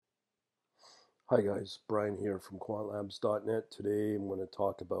Hi guys, Brian here from quantlabs.net. Today I'm going to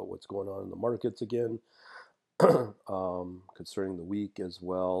talk about what's going on in the markets again, concerning the week as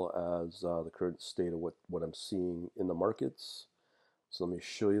well as the current state of what I'm seeing in the markets. So let me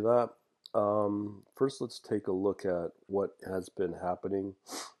show you that. First, let's take a look at what has been happening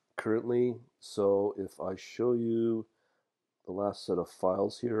currently. So if I show you the last set of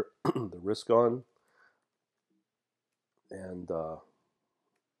files here, the risk on, and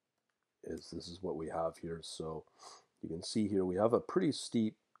this is what we have here. So you can see here we have a pretty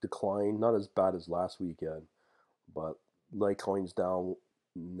steep decline, not as bad as last weekend, but Litecoin's down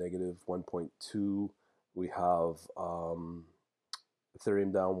negative 1.2. We have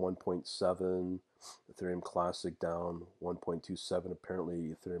Ethereum down 1.7, Ethereum Classic down 1.27.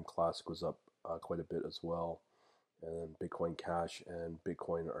 Apparently, Ethereum Classic was up quite a bit as well. And Bitcoin Cash and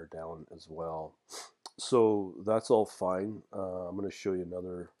Bitcoin are down as well. So that's all fine. I'm going to show you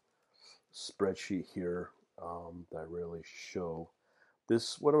another spreadsheet here that I rarely show.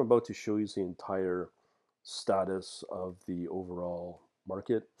 What I'm about to show you is the entire status of the overall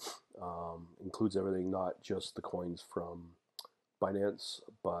market. Includes everything, not just the coins from Binance,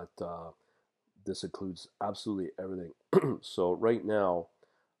 but this includes absolutely everything. So right now,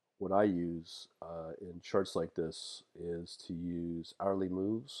 what I use in charts like this is to use hourly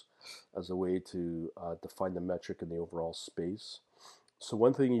moves as a way to define the metric in the overall space. So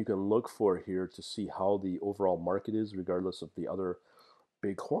one thing you can look for here to see how the overall market is, regardless of the other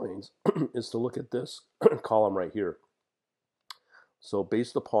big coins, is to look at this column right here. So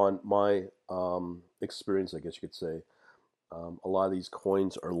based upon my experience, I guess you could say, a lot of these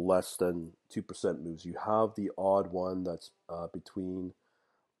coins are less than 2% moves. You have the odd one that's between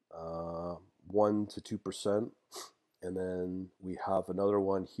 1 to 2%, and then we have another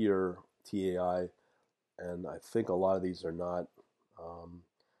one here, TAI, and I think a lot of these um,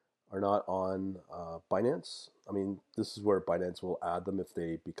 are not on Binance. I mean, this is where Binance will add them if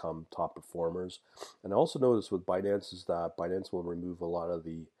they become top performers. And I also noticed with Binance is that Binance will remove a lot of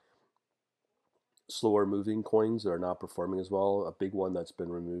the slower moving coins that are not performing as well. A big one that's been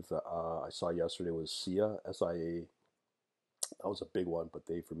removed that I saw yesterday was SIA, SIA. That was a big one, but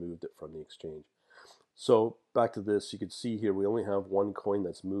they've removed it from the exchange. So back to this, you can see here we only have one coin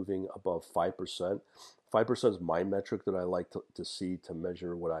that's moving above 5%. 5% is my metric that I like to see to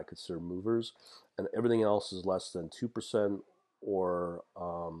measure what I consider movers, and everything else is less than 2% or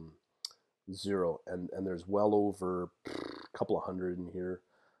zero. And there's well over a couple of hundred in here.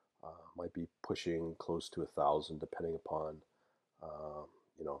 Might be pushing close to 1,000 depending upon, uh,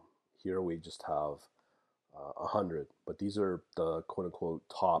 you know, here we just have 100, but these are the quote unquote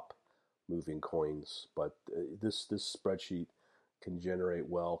top moving coins. But this spreadsheet can generate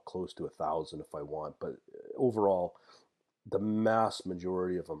well close to 1,000 if I want. But overall, the mass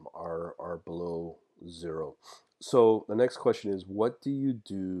majority of them are below zero. So the next question is, what do you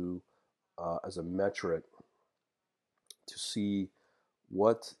do as a metric to see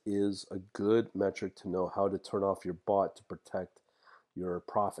what is a good metric to know how to turn off your bot to protect your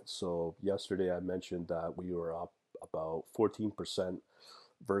profits? So yesterday I mentioned that we were up about 14%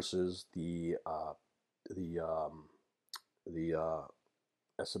 versus the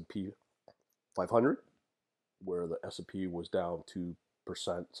S&P 500, where the S&P was down 2%,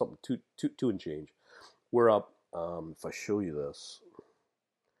 something two and change. We're up. If I show you this,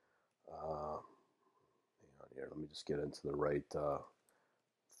 hang on here. Let me just get into the right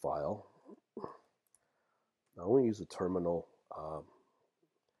file. I only use a terminal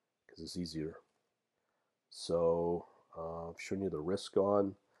because it's easier. So I've shown you the risk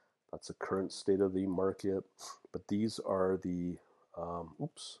on. That's the current state of the market. But these are the,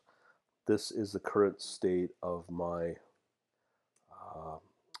 oops, this is the current state of my, uh,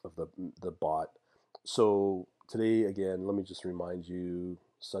 of the bot. So today, again, let me just remind you,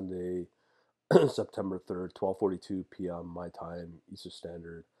 Sunday, September 3rd, 12:42 p.m. my time, Eastern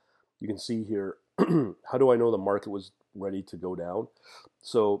Standard. You can see here, how do I know the market was ready to go down?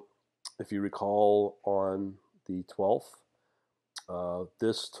 So if you recall on the 12th,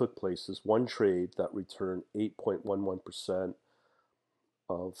 this took place, this one trade that returned 8.11%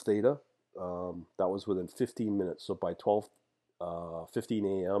 of theta. That was within 15 minutes. So by 15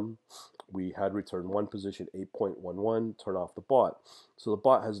 a.m., we had returned one position, 8.11, turn off the bot. So the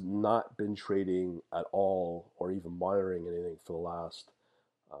bot has not been trading at all or even monitoring anything for the last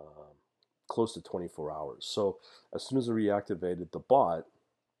close to 24 hours. So as soon as I reactivated the bot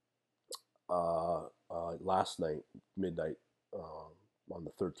last night, midnight, on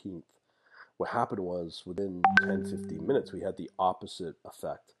the 13th, what happened was within 10-15 minutes, we had the opposite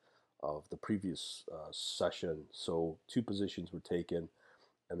effect of the previous session. So two positions were taken,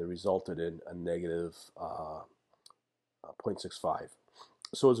 and they resulted in a negative 0.65.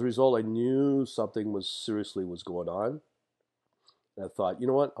 So as a result, I knew something was seriously was going on, and I thought, you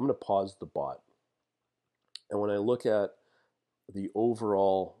know what, I'm going to pause the bot. And when I look at the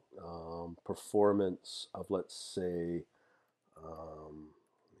overall performance of, let's say, let me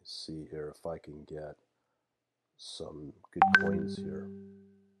see here if I can get some good coins here.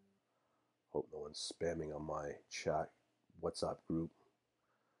 Hope no one's spamming on my chat WhatsApp group.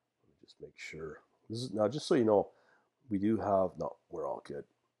 Let me just make sure. This is now just so you know, we do have no. We're all good.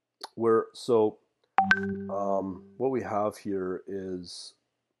 What we have here is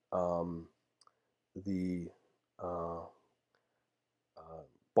the uh,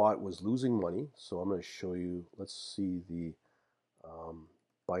 bot was losing money. So I'm going to show you. Let's see the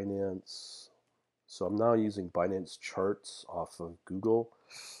Binance. So I'm now using Binance charts off of Google.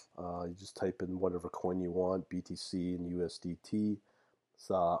 You just type in whatever coin you want, BTC and USDT.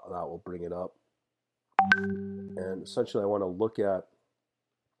 So that will bring it up. And essentially, I want to look at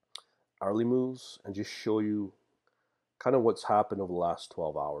hourly moves and just show you kind of what's happened over the last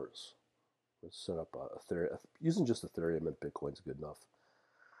 12 hours. Let's set up Ethereum. Using just Ethereum and Bitcoin is good enough.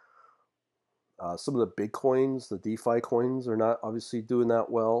 Some of the big coins, the DeFi coins, are not obviously doing that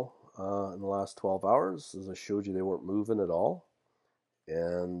well in the last 12 hours. As I showed you, they weren't moving at all.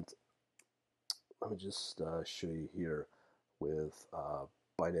 And let me just show you here with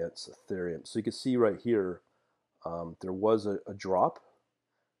Binance Ethereum. So you can see right here, there was a drop.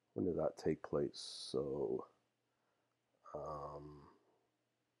 When did that take place? So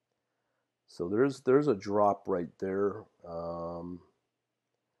there's a drop right there.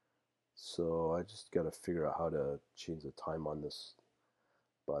 So I just got to figure out how to change the time on this,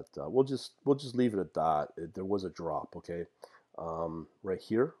 but we'll just leave it at that. There was a drop, okay, right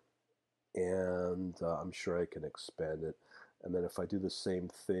here, and I'm sure I can expand it. And then if I do the same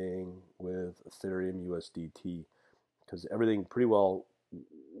thing with Ethereum USDT, because everything pretty well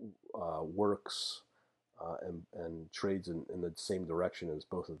works and trades in the same direction as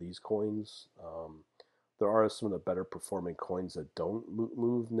both of these coins. There are some of the better performing coins that don't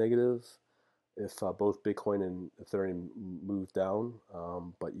move negative if both Bitcoin and Ethereum move down.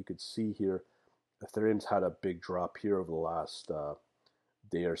 But you could see here, Ethereum's had a big drop here over the last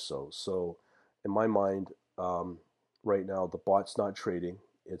day or so. So in my mind, right now, the bot's not trading.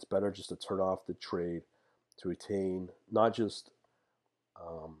 It's better just to turn off the trade to retain not just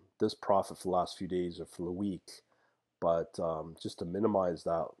this profit for the last few days or for the week, but just to minimize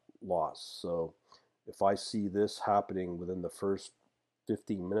that loss. So if I see this happening within the first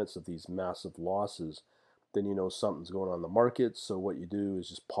 15 minutes of these massive losses, then you know something's going on in the market. So what you do is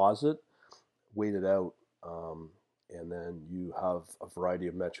just pause it, wait it out, and then you have a variety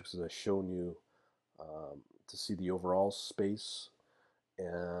of metrics as I've shown you to see the overall space.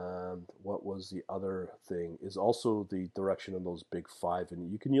 And what was the other thing is also the direction of those big five,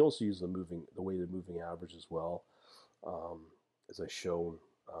 and you can also use the weighted moving average as well, as I shown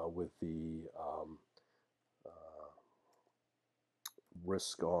with the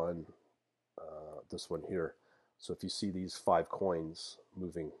risk on this one here. So if you see these five coins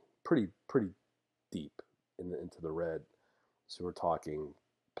moving pretty deep into the red, so we're talking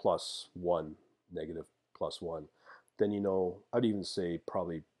 +1, negative +1, then you know I'd even say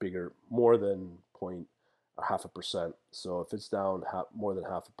probably bigger, more than half a percent. So if it's down more than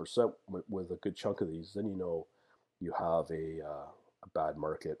half a percent with a good chunk of these, then you know you have a bad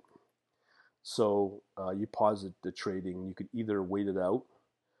market. So you pause the trading. You could either wait it out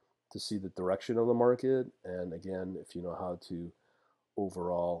to see the direction of the market, and again, if you know how to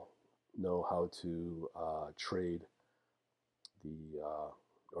overall know how to trade the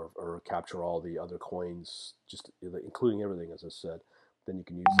or capture all the other coins, just including everything, as I said, then you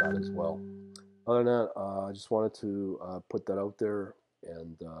can use that as well. Other than that, I just wanted to put that out there,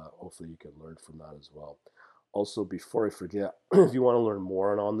 and hopefully you can learn from that as well. Also, before I forget, if you want to learn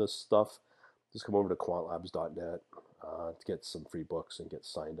more on this stuff, just come over to quantlabs.net to get some free books and get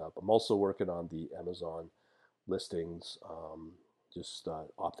signed up. I'm also working on the Amazon listings, just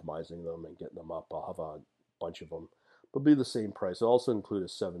optimizing them and getting them up. I'll have a bunch of them. They'll be the same price. It'll also include a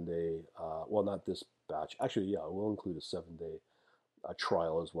 7-day, well, not this batch. Actually, yeah, it will include a 7-day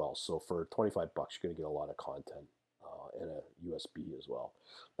trial as well. So for $25, you're going to get a lot of content and a USB as well.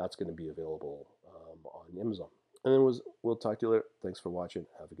 That's going to be available on Amazon. And then we'll talk to you later. Thanks for watching.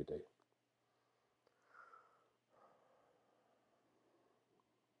 Have a good day.